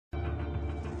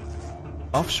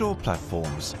Offshore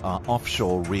platforms are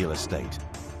offshore real estate,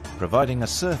 providing a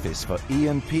surface for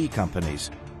E&P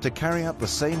companies to carry out the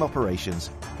same operations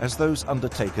as those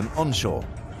undertaken onshore,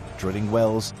 drilling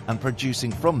wells and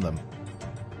producing from them,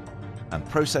 and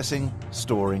processing,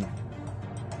 storing,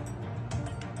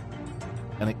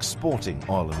 and exporting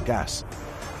oil and gas.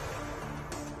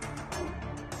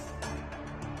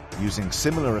 Using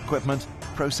similar equipment,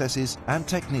 processes, and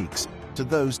techniques to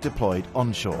those deployed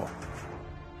onshore.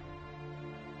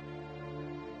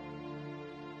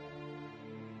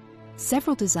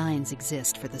 Several designs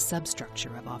exist for the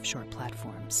substructure of offshore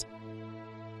platforms.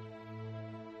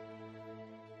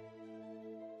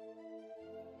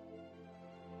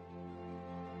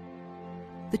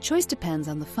 The choice depends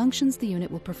on the functions the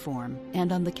unit will perform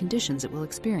and on the conditions it will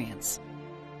experience.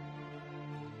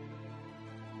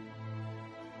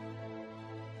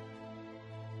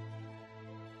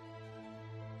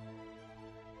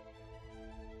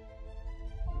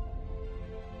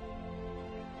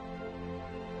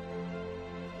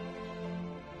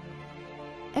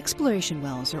 Exploration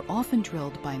wells are often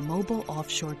drilled by mobile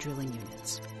offshore drilling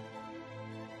units,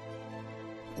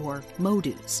 or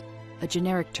MODUs, a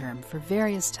generic term for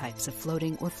various types of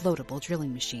floating or floatable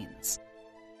drilling machines.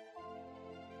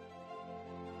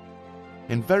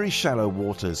 In very shallow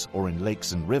waters or in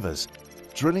lakes and rivers,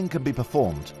 drilling can be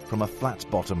performed from a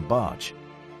flat-bottom barge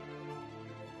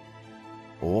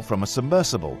or from a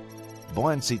submersible.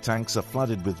 Buoyancy tanks are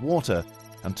flooded with water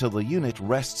until the unit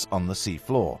rests on the sea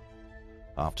floor.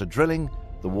 After drilling,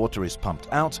 the water is pumped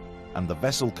out and the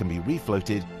vessel can be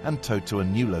refloated and towed to a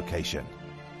new location.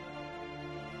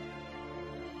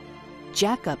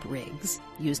 Jack-up rigs,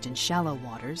 used in shallow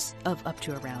waters of up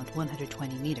to around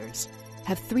 120 meters,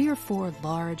 have 3 or 4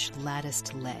 large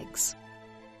latticed legs.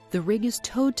 The rig is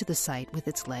towed to the site with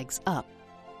its legs up.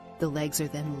 The legs are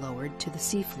then lowered to the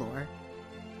seafloor,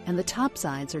 and the top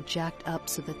sides are jacked up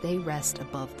so that they rest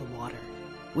above the water.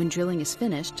 When drilling is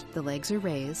finished, the legs are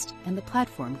raised and the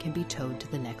platform can be towed to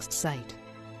the next site.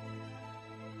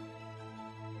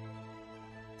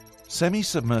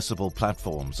 Semi-submersible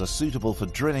platforms are suitable for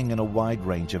drilling in a wide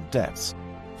range of depths,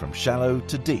 from shallow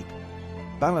to deep.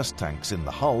 Ballast tanks in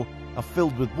the hull are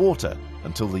filled with water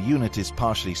until the unit is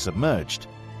partially submerged,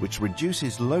 which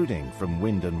reduces loading from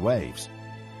wind and waves.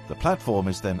 The platform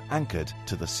is then anchored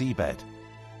to the seabed.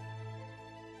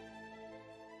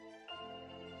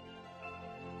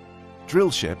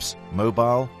 Drill ships,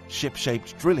 mobile,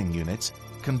 ship-shaped drilling units,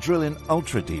 can drill in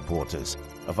ultra-deep waters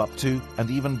of up to and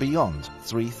even beyond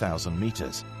 3,000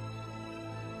 meters.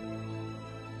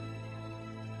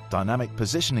 Dynamic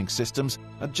positioning systems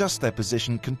adjust their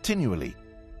position continually,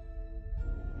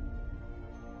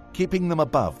 keeping them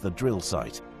above the drill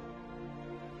site.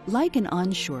 Like an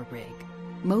onshore rig,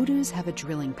 MODUs have a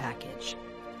drilling package,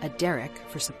 a derrick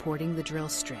for supporting the drill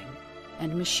string,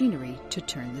 and machinery to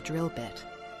turn the drill bit.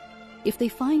 If they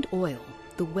find oil,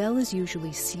 the well is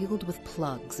usually sealed with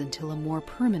plugs until a more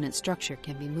permanent structure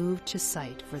can be moved to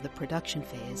site for the production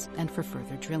phase and for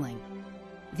further drilling.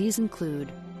 These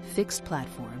include fixed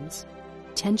platforms,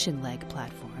 tension leg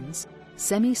platforms,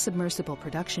 semi-submersible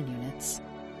production units,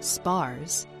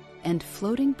 spars, and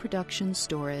floating production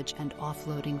storage and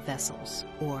offloading vessels,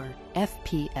 or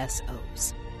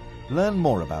FPSOs. Learn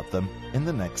more about them in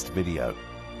the next video.